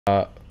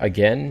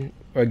Again.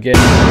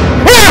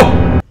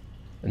 Oh!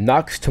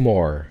 Nox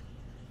Timore.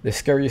 The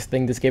scariest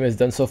thing this game has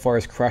done so far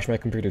is crash my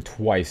computer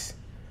twice.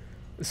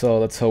 So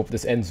let's hope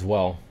this ends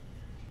well.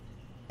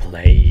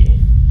 Play.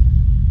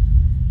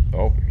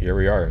 Oh, here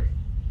we are.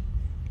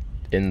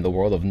 In the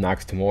world of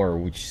Nox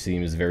Timore, which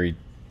seems very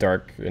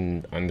dark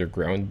and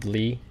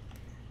undergroundly,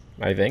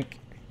 I think.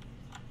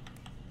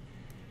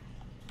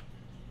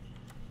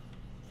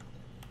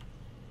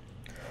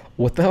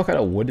 What the hell kind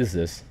of wood is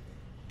this?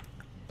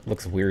 It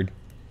looks weird.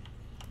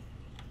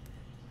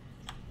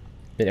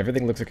 And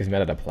everything looks like it's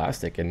made out of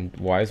plastic, and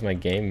why is my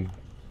game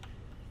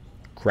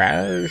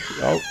crash?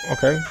 Oh,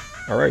 okay.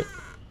 Alright.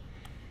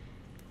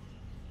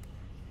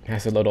 It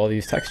has to load all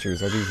these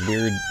textures, all these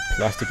weird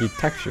plasticky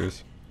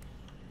textures.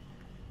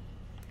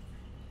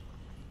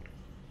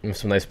 There's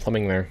some nice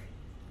plumbing there.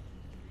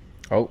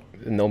 Oh,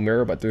 no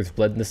mirror, but there's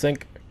blood in the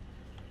sink.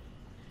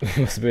 Must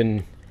have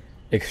been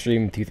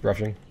extreme teeth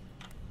brushing.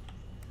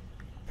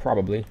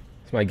 Probably.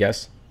 That's my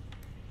guess.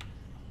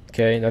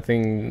 Okay,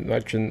 nothing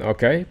much in...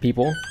 Okay,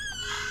 people.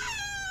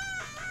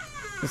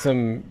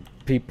 Some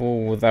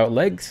people without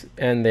legs,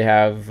 and they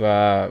have...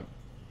 are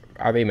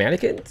they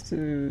mannequins?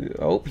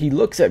 Oh, he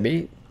looks at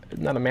me.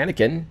 Not a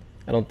mannequin,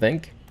 I don't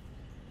think.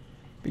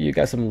 But you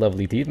got some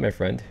lovely teeth, my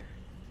friend.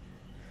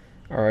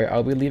 Alright,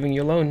 I'll be leaving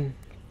you alone.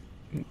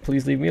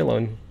 Please leave me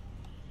alone.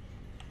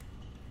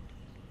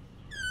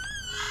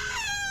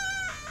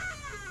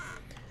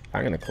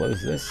 I'm gonna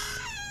close this.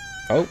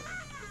 Oh,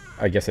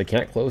 I guess I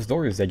can't close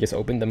doors. I guess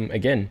open them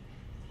again.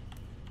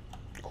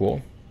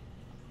 Cool.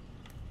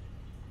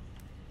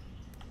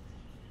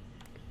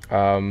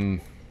 I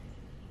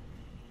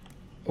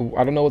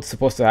don't know what's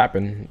supposed to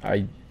happen.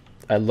 I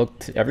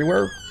looked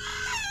everywhere,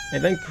 I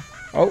think.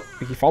 Oh,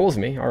 he follows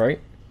me. All right.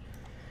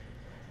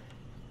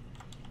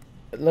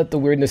 Let the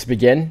weirdness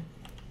begin.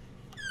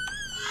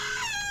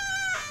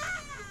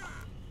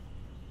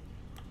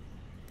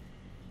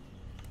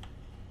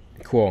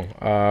 Cool.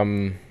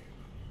 I'm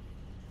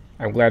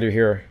glad you're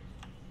here.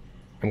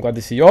 I'm glad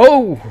to see you.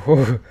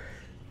 Oh!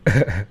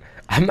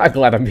 I'm not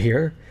glad I'm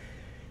here.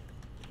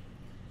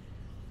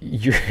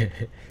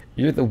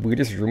 You're the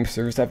weirdest room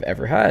service I've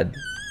ever had.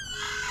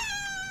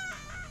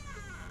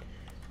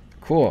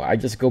 Cool. I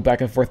just go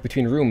back and forth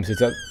between rooms. Is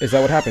that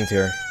what happens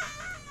here?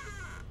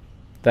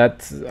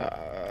 That's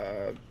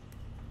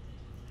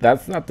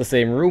not the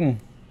same room.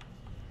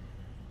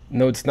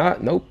 No, it's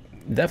not. Nope.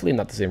 Definitely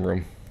not the same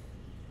room.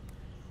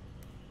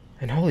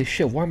 And holy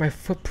shit, why are my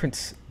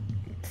footsteps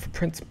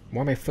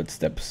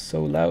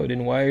so loud,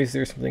 and why is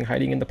there something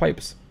hiding in the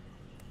pipes?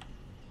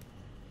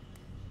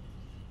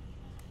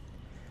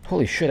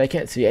 Holy shit, I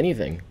can't see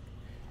anything.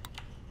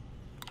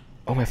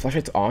 Oh, my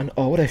flashlight's on?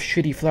 Oh, what a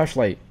shitty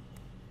flashlight.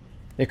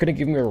 They couldn't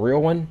give me a real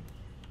one?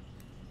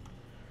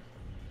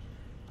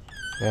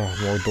 Oh,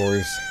 more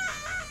doors.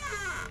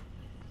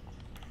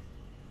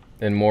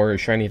 And more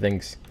shiny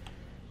things.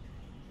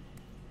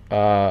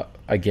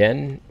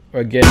 Again?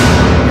 Oh!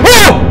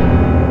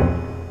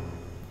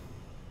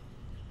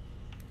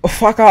 Oh,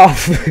 fuck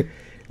off!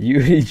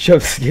 You need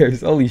jump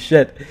scares. Holy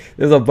shit.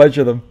 There's a bunch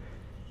of them.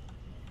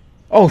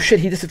 Oh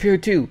shit, he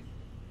disappeared too.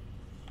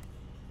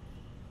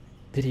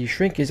 Did he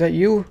shrink? Is that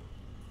you?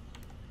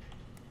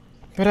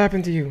 What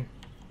happened to you?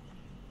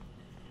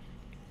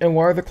 And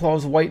why are the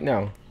claws white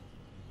now?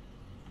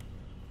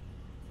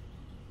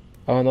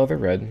 Oh no, they're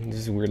red.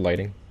 This is weird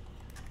lighting.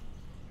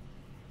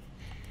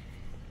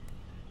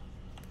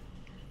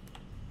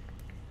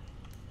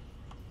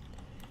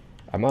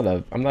 I'm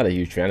not a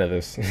huge fan of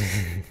this.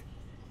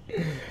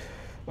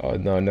 Oh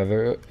no,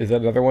 is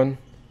that another one?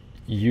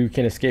 You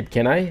can escape,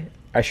 can I?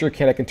 I sure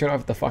can. I can turn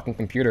off the fucking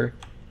computer.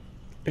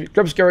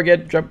 Jump scare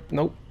again. Jump.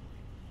 Nope.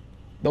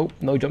 Nope.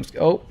 No jump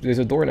scare. Oh, there's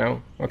a door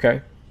now.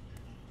 Okay.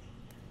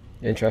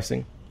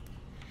 Interesting.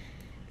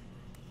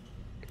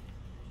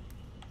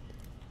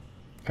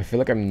 I feel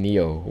like I'm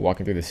Neo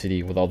walking through the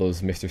city with all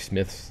those Mr.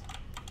 Smiths.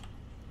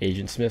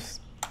 Agent Smiths.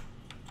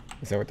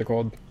 Is that what they're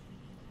called?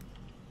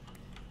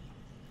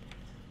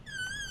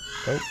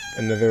 Oh,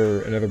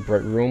 another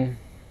bright room.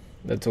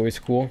 That's always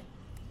cool.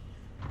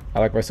 I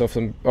like myself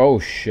some... Oh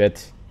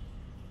shit.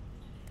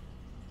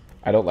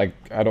 I don't like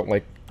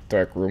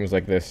dark rooms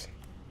like this.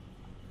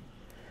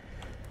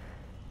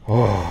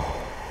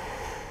 Oh.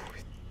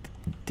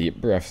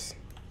 Deep breaths.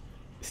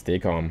 Stay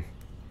calm.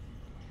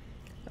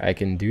 I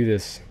can do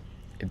this.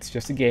 It's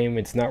just a game.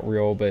 It's not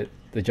real, but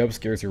the jump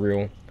scares are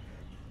real.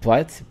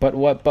 But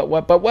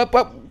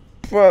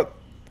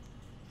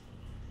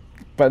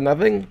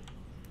nothing?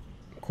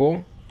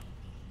 Cool.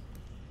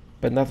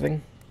 But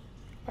nothing?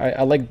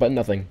 I like but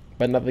nothing.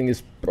 But nothing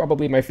is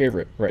probably my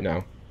favorite right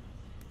now.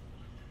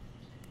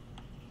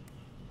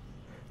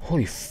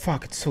 Holy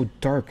fuck, it's so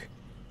dark.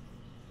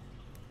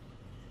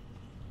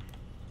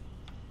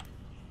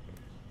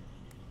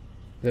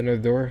 Is that another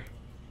door?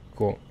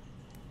 Cool.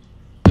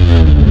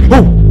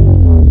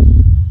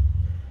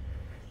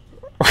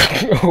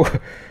 Oh!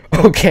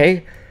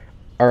 Okay.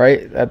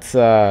 Alright, that's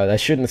that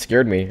shouldn't have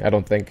scared me, I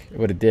don't think.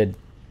 But it did.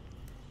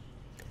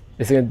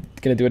 Is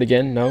it gonna do it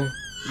again? No?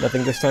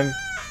 Nothing this time?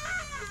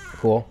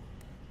 Cool.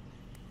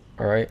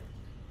 Alright.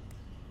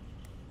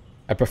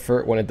 I prefer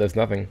it when it does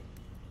nothing.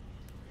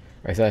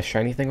 Alright, is that a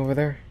shiny thing over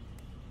there?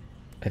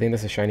 I think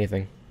that's a shiny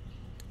thing.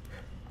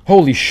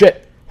 Holy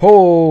shit!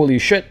 Holy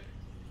shit!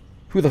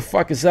 Who the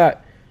fuck is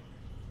that?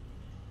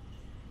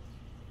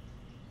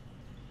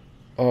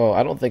 Oh,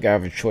 I don't think I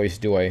have a choice,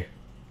 do I?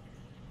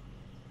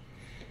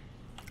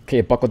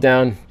 Okay, buckle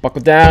down.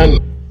 Buckle down!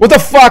 What the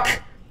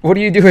fuck?! What are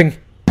you doing?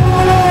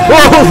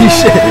 Holy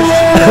shit!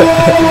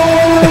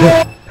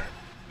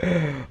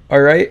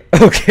 Alright,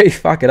 okay,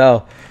 fuck it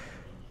all.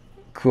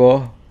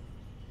 Cool.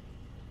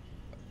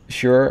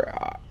 Sure.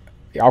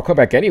 I'll come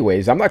back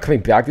anyways. I'm not coming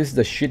back. This is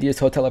the shittiest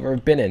hotel I've ever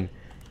been in.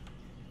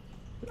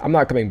 I'm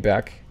not coming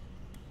back.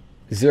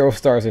 0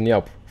 stars in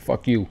Yelp.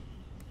 Fuck you.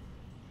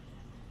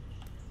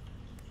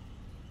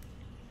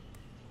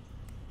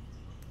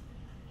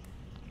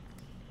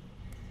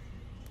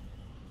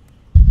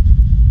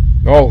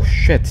 Oh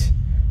shit.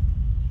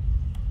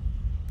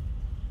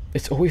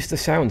 It's always the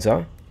sounds,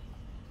 huh?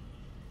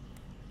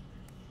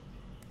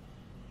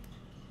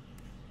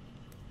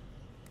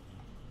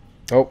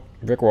 Oh,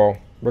 brick wall,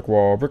 brick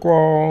wall, brick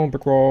wall,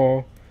 brick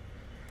wall.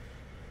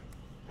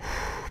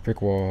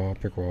 Brick wall,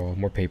 brick wall,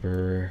 more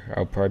paper.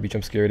 I'll probably be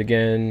jump scared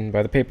again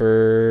by the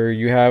paper.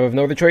 You have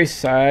no other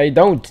choice. I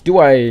don't, do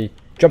I?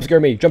 Jump scare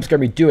me,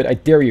 do it. I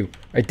dare you,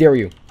 I dare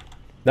you.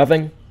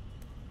 Nothing?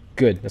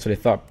 Good, that's what I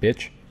thought,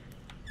 bitch.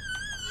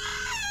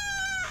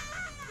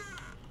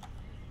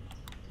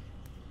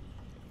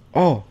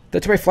 Oh,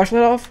 that's my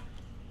flashlight off?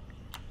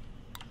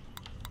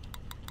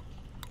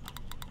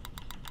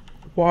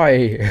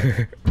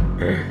 Why?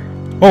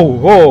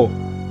 Oh, oh!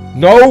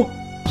 No!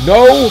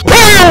 No!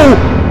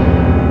 Oh!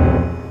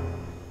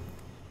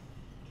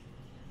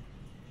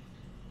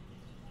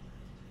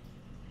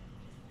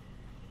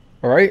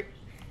 Alright.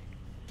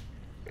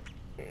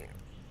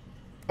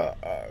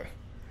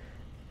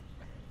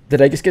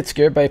 Did I just get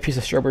scared by a piece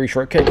of strawberry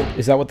shortcake?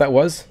 Is that what that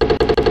was?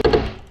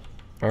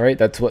 Alright,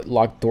 that's what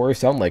locked doors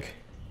sound like.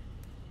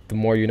 The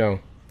more you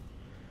know.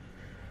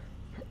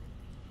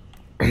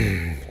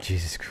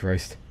 Jesus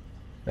Christ.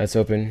 That's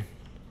open.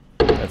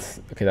 That's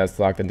okay, that's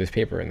locked and there's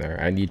paper in there.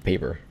 I need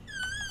paper.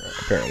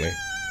 Apparently.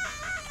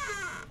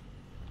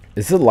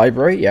 Is this a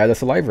library? Yeah,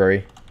 that's a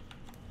library.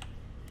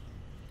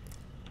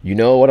 You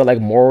know what I like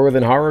more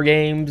than horror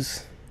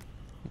games?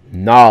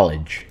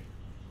 Knowledge.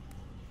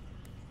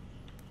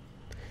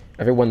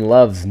 Everyone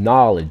loves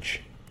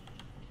knowledge.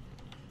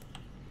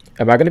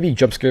 Am I gonna be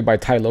jump scared by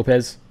Ty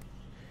Lopez?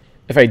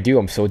 If I do,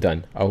 I'm so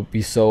done. I'll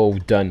be so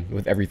done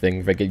with everything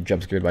if I get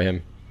jump scared by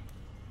him.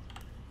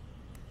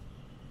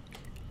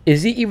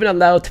 Is he even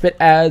allowed to put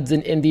ads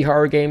in indie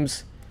horror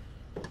games?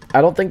 I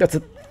don't think that's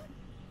a...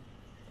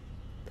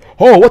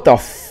 Oh, what the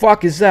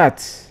fuck is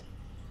that?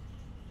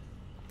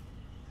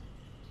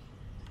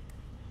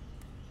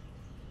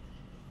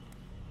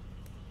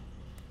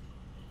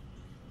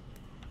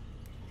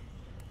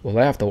 Well,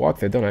 I have to walk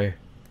there, don't I?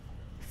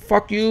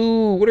 Fuck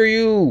you! What are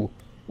you?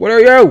 What are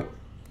you?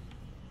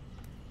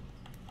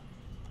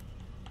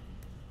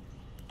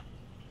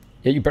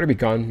 Yeah, you better be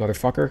gone,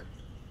 motherfucker.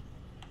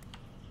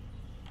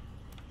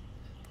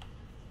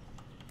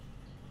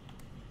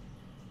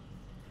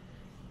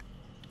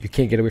 You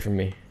can't get away from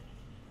me.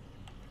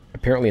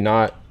 Apparently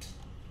not.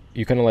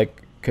 You kind of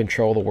like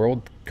control the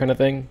world kind of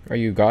thing? Are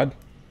you God?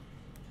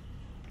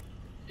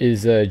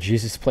 Is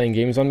Jesus playing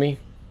games on me?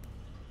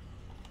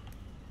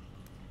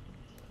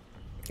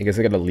 I guess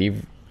I gotta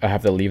leave. I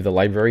have to leave the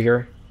library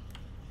here.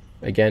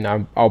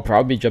 Again, I'll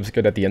probably jump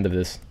scared at the end of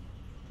this.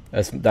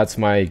 That's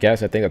my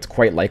guess. I think that's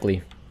quite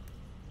likely.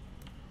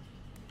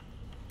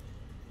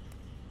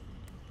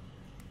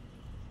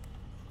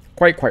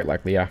 Quite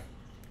likely, yeah.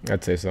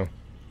 I'd say so.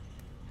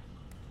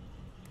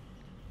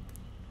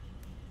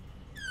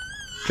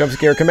 Jump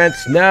scare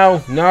commence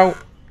now. No,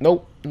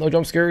 nope, no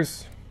jump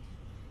scares.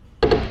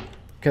 Okay,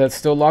 that's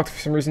still locked for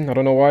some reason. I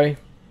don't know why.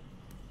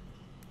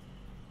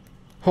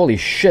 Holy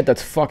shit,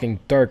 that's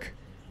fucking dark.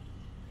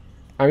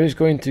 I'm just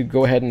going to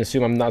go ahead and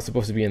assume I'm not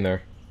supposed to be in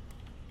there,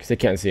 because I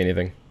can't see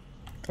anything,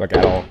 like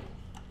at all.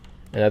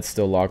 And that's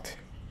still locked.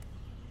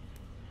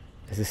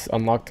 Is this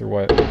unlocked or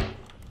what?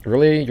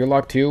 Really? You're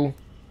locked too?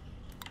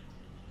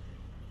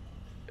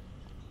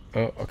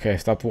 Oh, okay, I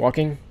stopped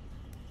walking.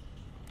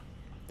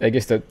 I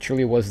guess that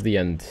truly was the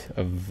end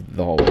of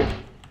the hallway.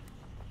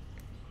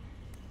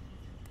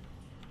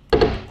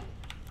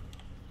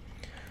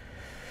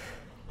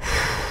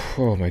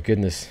 Oh my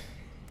goodness.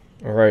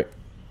 Alright.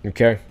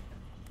 Okay.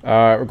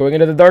 We're going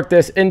into the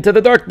darkness. Into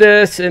the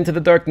darkness! Into the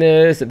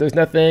darkness! There's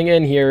nothing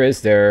in here,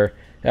 is there?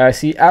 I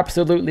see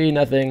absolutely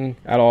nothing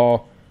at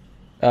all.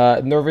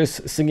 Nervous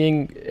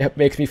singing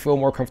makes me feel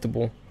more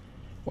comfortable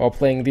while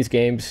playing these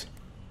games.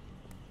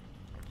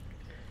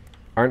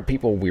 Aren't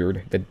people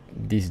weird that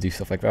these do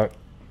stuff like that?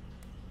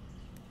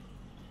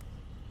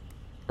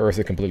 Or is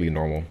it completely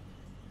normal?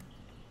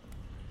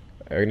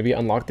 Are you gonna be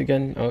unlocked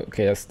again? Oh,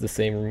 okay, that's the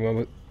same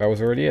room I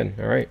was already in.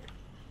 Alright.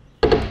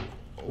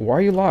 Why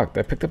are you locked?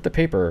 I picked up the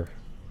paper.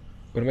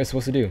 What am I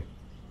supposed to do?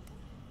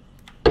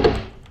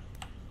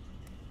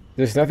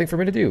 There's nothing for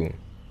me to do.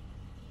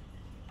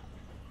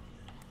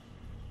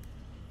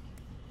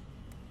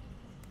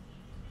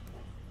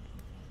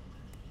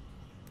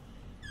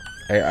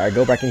 I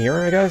go back in here,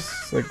 I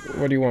guess? Like,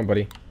 what do you want,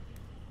 buddy?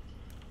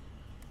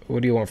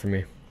 What do you want from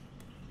me?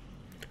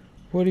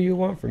 What do you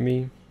want from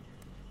me?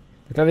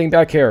 There's nothing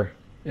back here.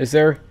 Is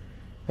there?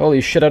 Holy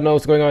shit, I don't know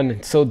what's going on.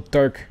 It's so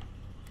dark.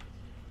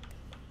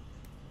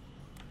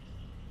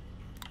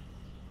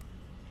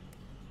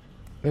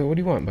 What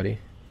do you want, buddy?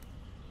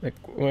 Like,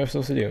 what am I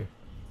supposed to do?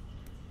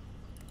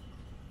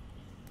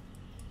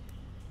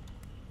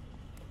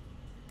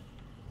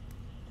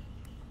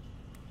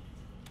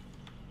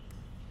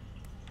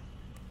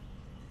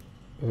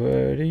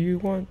 What do you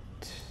want?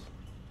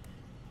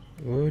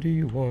 What do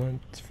you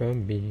want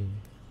from me?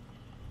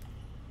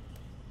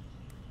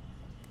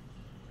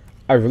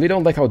 I really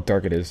don't like how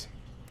dark it is.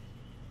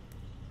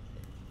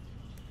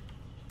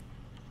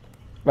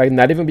 Like,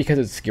 not even because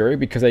it's scary,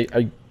 because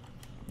I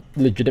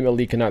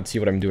legitimately cannot see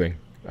what I'm doing.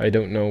 I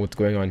don't know what's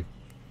going on.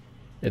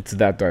 It's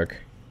that dark.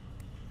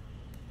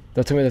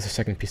 Don't tell me there's a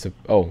second piece of...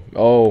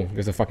 Oh,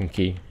 there's a fucking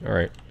key.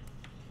 Alright.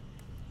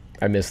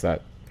 I missed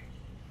that.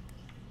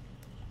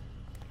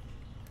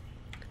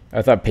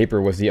 I thought paper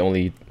was the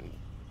only,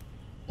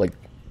 like,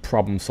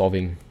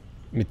 problem-solving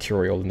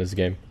material in this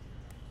game.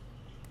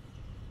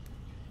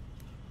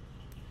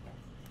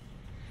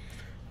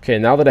 Okay,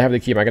 now that I have the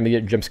key, am I gonna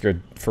get jump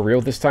scared for real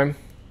this time?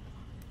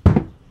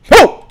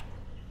 Oh!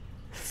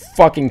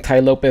 Fucking Ty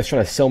Lopez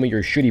trying to sell me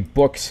your shitty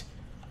books.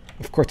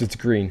 Of course it's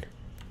green.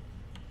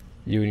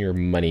 You and your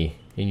money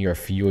in your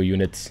fuel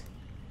units.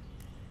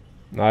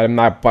 I'm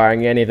not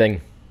buying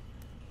anything.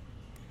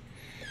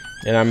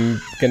 And I'm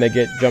gonna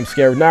get jump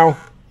scared now.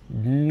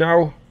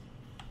 No.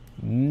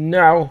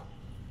 No.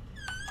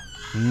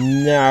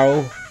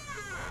 No.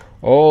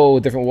 Oh,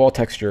 different wall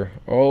texture.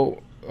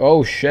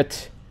 Oh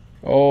shit.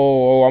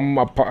 Oh,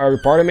 are you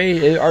part of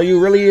me? Are you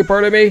really a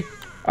part of me?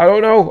 I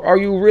don't know. Are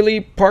you really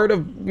part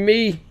of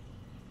me?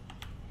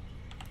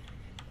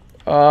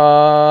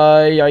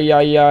 Ay.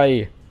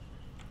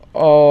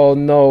 Oh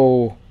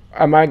no.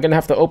 Am I gonna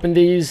have to open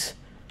these?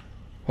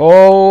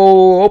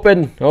 Oh,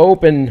 open.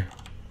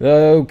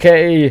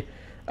 Okay.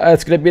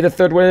 It's gonna be the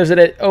third one, isn't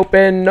it?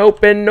 Open.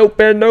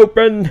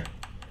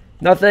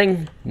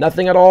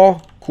 Nothing at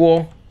all.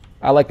 Cool.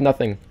 I like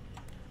nothing.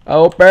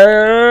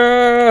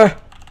 Open.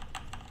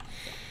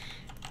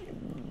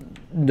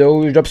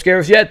 No jump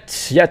scares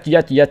yet.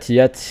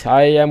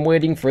 I am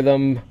waiting for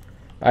them.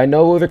 I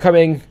know they're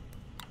coming.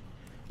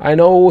 I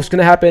know what's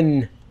gonna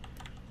happen.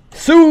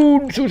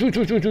 Soon.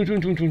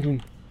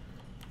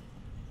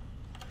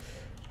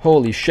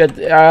 Holy shit.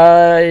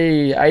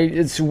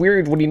 It's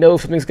weird when you know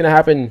something's gonna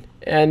happen.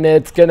 And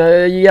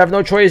you have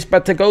no choice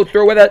but to go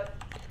through with it.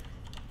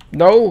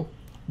 No.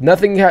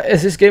 Nothing.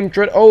 Is this game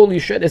trying? Holy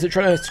shit. Is it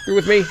trying to screw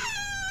with me?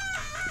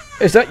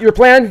 Is that your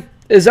plan?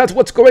 Is that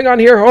what's going on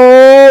here?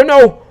 Oh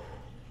no.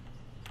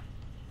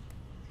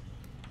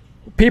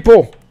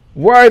 People.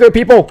 Why are there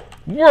people?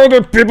 Why are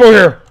there people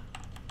here?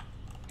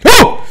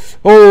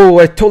 Oh,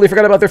 I totally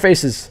forgot about their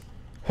faces.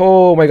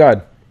 Oh my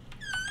god.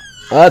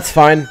 That's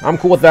fine. I'm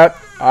cool with that.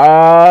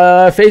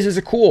 Faces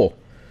are cool.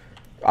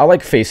 I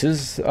like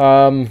faces.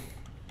 What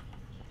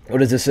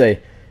does this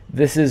say?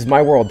 This is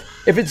my world.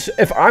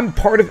 If I'm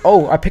part of...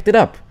 Oh, I picked it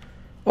up.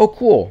 Oh,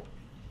 cool.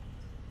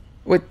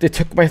 Wait, they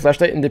took my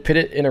flashlight and they put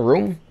it in a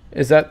room?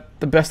 Is that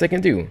the best they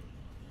can do?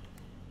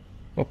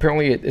 Well,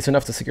 apparently it's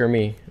enough to scare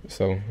me.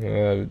 So,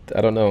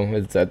 I don't know.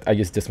 I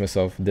just dissed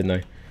myself,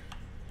 didn't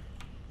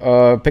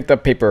I? Picked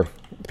up paper.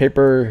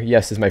 Paper,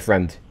 yes, is my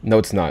friend. No,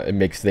 it's not. It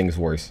makes things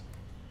worse.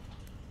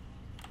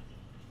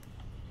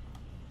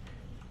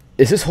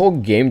 Is this whole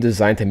game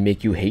designed to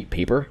make you hate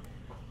paper?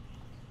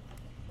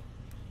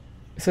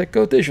 It's like,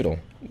 go digital.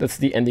 That's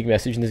the ending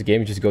message in this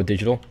game. Just go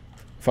digital.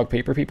 Fuck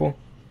paper, people.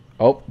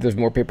 Oh, there's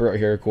more paper out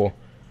here. Cool.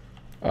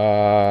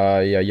 Yeah.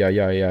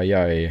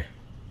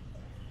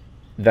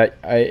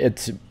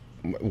 It's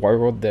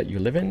world that you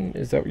live in?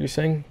 Is that what you're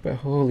saying? But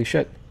holy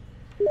shit.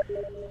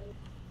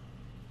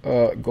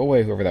 Go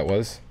away, whoever that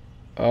was.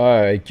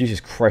 Jesus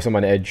Christ, I'm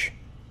on edge.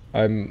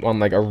 I'm on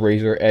like a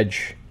razor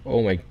edge.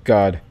 Oh my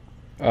god.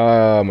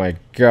 Oh my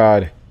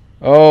god.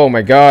 Oh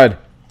my god.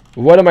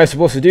 What am I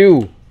supposed to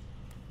do?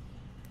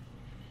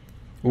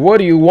 What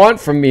do you want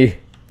from me?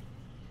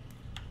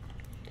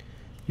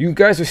 You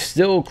guys are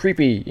still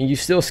creepy and you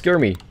still scare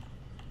me.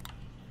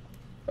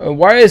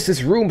 Why is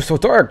this room so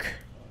dark?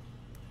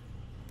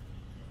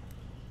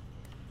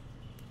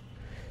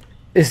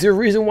 Is there a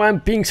reason why I'm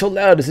being so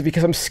loud? Is it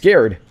because I'm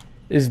scared?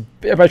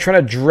 Am I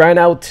trying to drown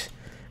out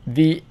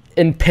the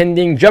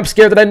impending jump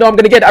scare that I know I'm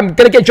gonna get? I'm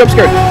gonna get jump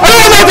scared.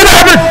 Oh no, it's gonna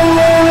happen!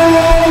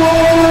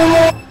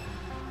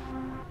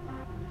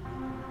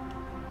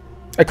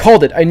 I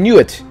called it. I knew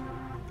it.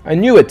 I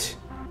knew it.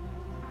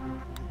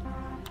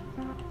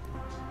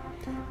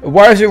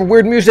 Why is there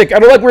weird music? I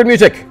don't like weird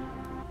music.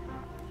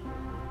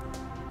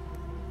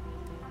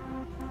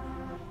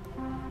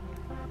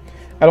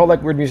 I don't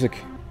like weird music.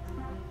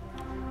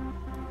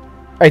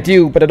 I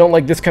do, but I don't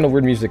like this kind of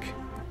weird music.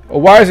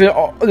 Why is it?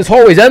 This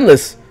hallway's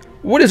endless.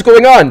 What is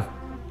going on?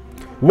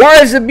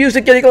 Why is the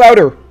music getting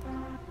louder?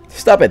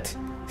 Stop it.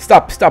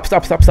 Stop.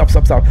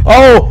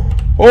 Oh!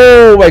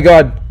 Oh my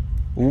god.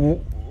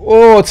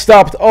 Oh, it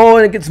stopped. Oh,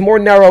 and it gets more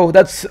narrow.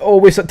 That's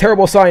always a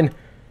terrible sign.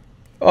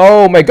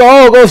 Oh my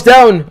god, oh, it goes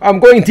down. I'm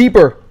going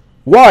deeper.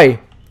 Why?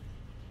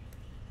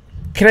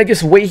 Can I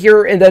just wait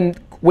here and then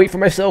wait for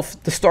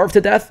myself to starve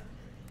to death?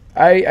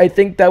 I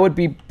think that would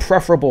be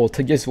preferable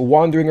to just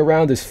wandering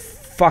around this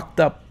fucked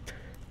up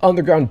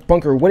underground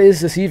bunker. What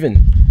is this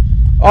even?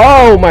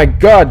 Oh my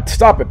god,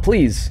 stop it,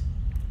 please.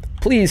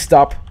 Please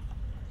stop.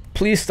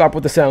 Please stop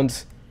with the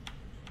sounds.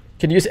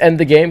 Can you just end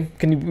the game?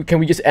 Can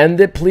we just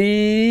end it,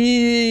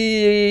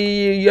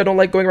 please? I don't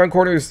like going around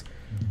corners.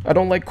 I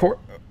don't like corners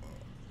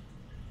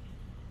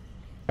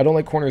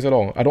at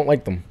all. I don't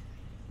like them.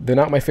 They're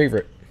not my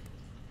favorite.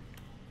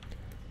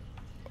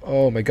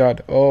 Oh my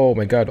god. Oh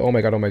my god. Oh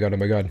my god. Oh my god. Oh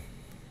my god.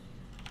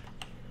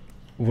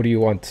 What do you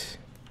want?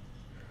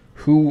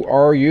 Who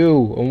are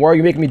you? And why are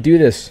you making me do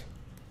this?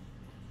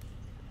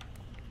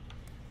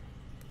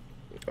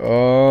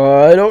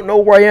 I don't know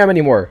where I am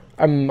anymore.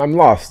 I'm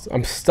lost.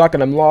 I'm stuck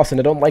and I'm lost and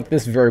I don't like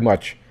this very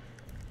much.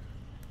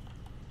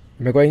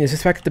 Am I going? Is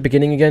this back at the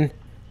beginning again?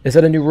 Is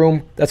that a new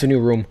room? That's a new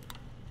room.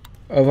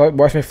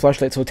 Why is my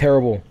flashlight so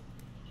terrible?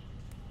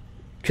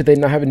 Could they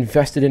not have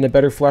invested in a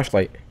better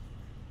flashlight?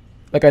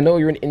 Like, I know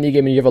you're an indie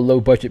game and you have a low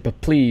budget,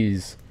 but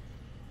please.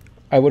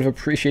 I would have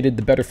appreciated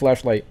the better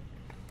flashlight.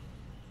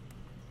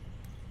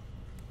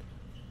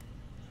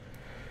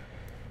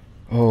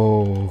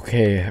 Oh,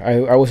 okay.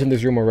 I was in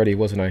this room already,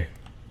 wasn't I?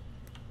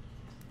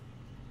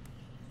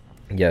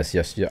 Yes,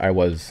 yeah, I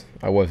was.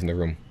 I was in the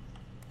room.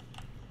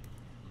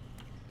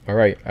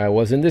 Alright, I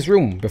was in this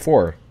room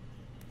before.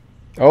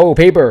 Oh,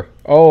 paper.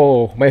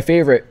 Oh, my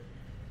favorite.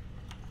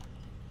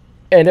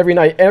 And every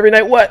night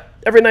what?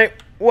 Every night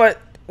what?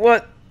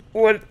 What?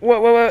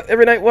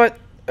 Every night what?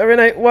 Every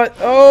night what?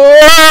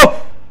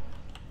 Oh!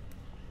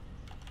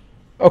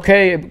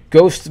 Okay,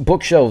 ghost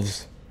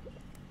bookshelves.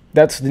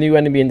 That's the new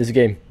enemy in this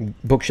game.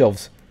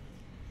 Bookshelves.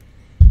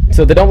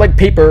 So they don't like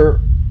paper.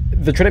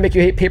 They're trying to make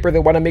you hate paper. They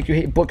want to make you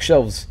hate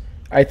bookshelves.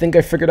 I think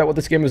I figured out what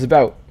this game is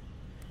about.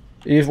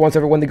 It just wants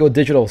everyone to go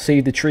digital.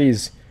 Save the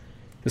trees.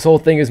 This whole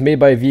thing is made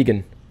by a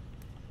vegan.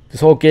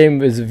 This whole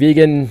game is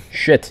vegan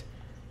shit.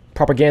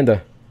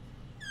 Propaganda.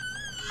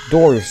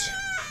 Doors.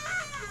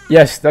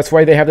 Yes, that's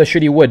why they have the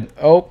shitty wood.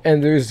 Oh,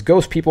 and there's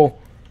ghost people.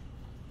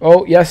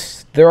 Oh,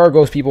 yes, there are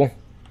ghost people.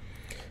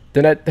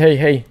 They're not.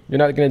 Hey, you're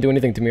not gonna do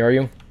anything to me, are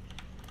you?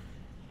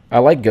 I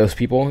like ghost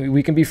people.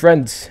 We can be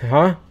friends,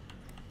 huh?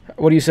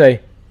 What do you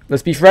say?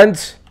 Let's be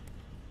friends?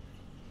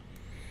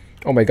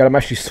 Oh my god, I'm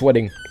actually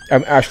sweating.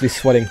 I'm actually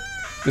sweating.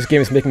 This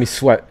game is making me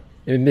sweat.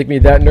 It make me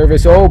that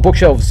nervous. Oh,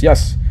 bookshelves,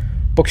 yes.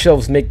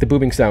 Bookshelves make the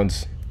booming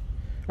sounds.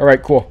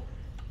 Alright, cool.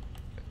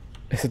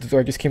 Is it the door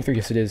I just came through?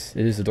 Yes, it is.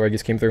 It is the door I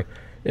just came through.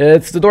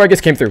 It's the door I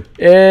just came through.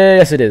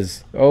 Yes, it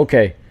is.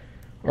 Okay.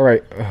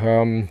 Alright.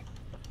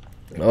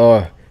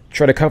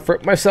 Try to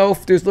comfort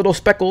myself. There's little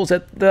speckles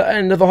at the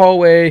end of the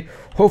hallway.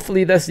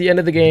 Hopefully that's the end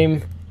of the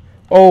game.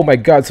 Oh my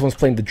god, someone's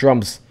playing the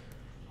drums.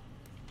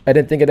 I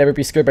didn't think I'd ever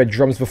be scared by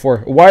drums before.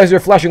 Why is there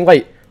a flashing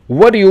light?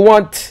 What do you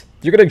want?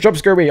 You're gonna jump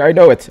scare me. I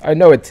know it. I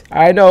know it.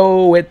 I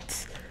know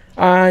it.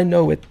 I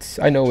know it.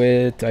 I know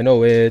it. I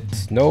know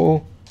it.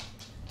 No.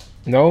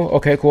 No?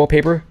 Okay, cool.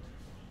 Paper.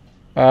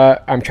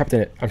 I'm trapped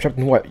in it. I'm trapped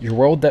in what? Your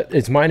world that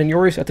is mine and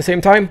yours at the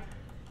same time?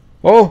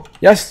 Oh,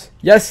 yes.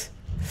 Yes.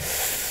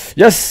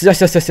 Yes, yes,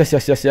 yes, yes, yes,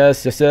 yes, yes,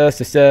 yes, yes, yes,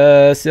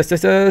 yes, yes,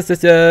 yes, yes,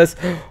 yes, yes.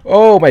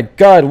 Oh my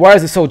god, why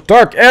is it so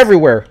dark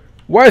everywhere?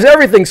 Why is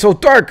everything so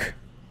dark?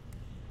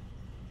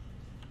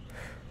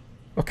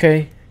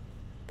 Okay.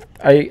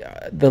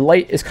 The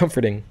light is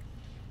comforting.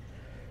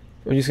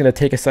 I'm just gonna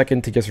take a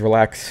second to just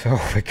relax.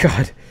 Oh my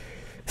god.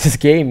 This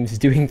game is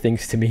doing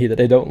things to me that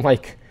I don't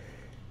like.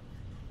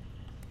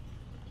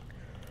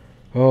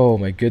 Oh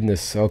my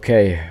goodness.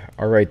 Okay.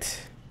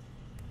 Alright.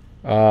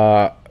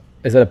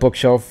 Is that a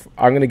bookshelf?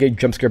 I'm gonna get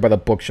jump scared by the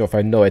bookshelf.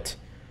 I know it.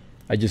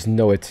 I just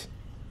know it.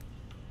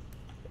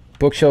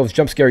 Bookshelves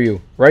jump scare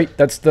you, right?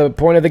 That's the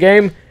point of the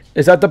game?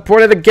 Is that the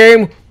point of the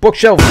game?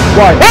 Bookshelves.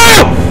 Why?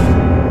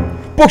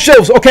 Ah!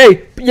 Bookshelves!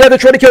 Okay! Yeah, they're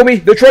trying to kill me!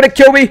 They're trying to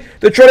kill me!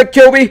 They're trying to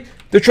kill me!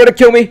 They're trying to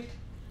kill me!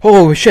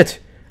 Oh, shit!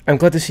 I'm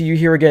glad to see you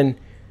here again.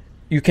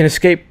 You can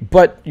escape,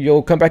 but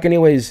you'll come back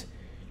anyways.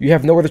 You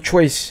have no other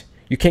choice.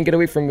 You can't get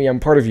away from me. I'm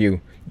part of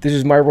you. This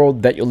is my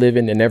world that you live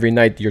in, and every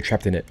night you're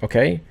trapped in it,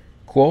 okay?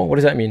 Cool? What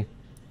does that mean?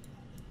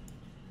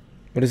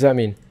 What does that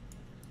mean?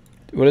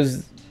 What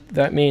does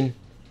that mean?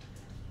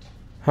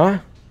 Huh?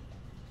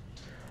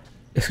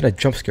 It's gonna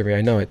jump scare me,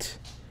 I know it.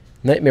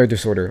 Nightmare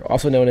disorder,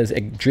 also known as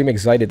dream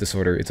anxiety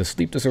disorder. It's a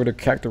sleep disorder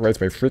characterized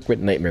by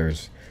frequent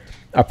nightmares.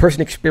 A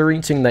person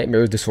experiencing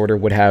nightmare disorder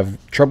would have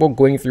trouble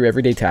going through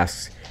everyday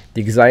tasks.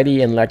 The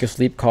anxiety and lack of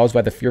sleep caused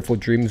by the fearful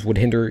dreams would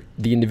hinder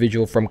the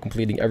individual from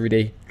completing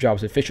everyday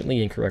jobs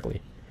efficiently and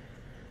correctly.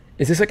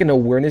 Is this like an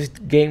awareness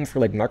game for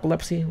like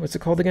narcolepsy? What's it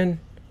called again?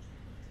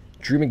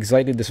 Dream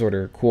anxiety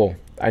disorder. Cool.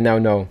 I now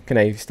know. Can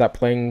I stop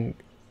playing?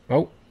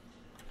 Oh.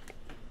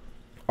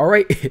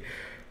 Alright.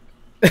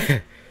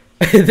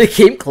 The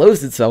game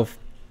closed itself.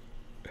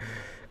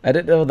 I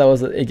didn't know that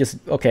was... It just...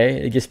 Okay.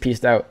 It just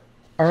pieced out.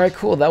 Alright,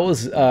 cool. That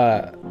was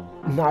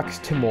Nox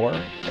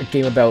Timore, a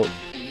game about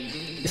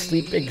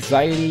sleep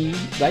anxiety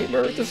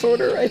nightmare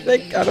disorder, I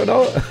think. I don't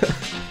know.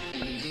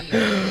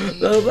 That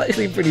was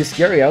actually pretty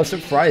scary. I was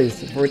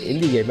surprised for an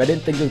indie game. I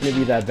didn't think it was gonna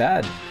be that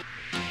bad.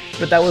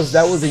 But that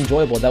was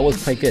enjoyable. That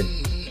was quite good.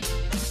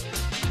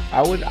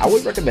 I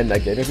would recommend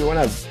that game if you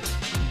want to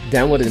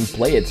download it and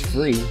play it. It's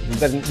free.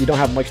 You don't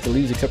have much to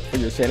lose except for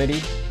your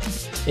sanity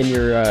and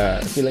your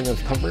feeling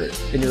of comfort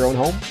in your own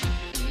home.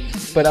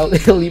 But I'll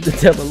leave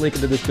the link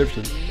in the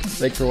description.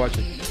 Thanks for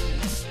watching.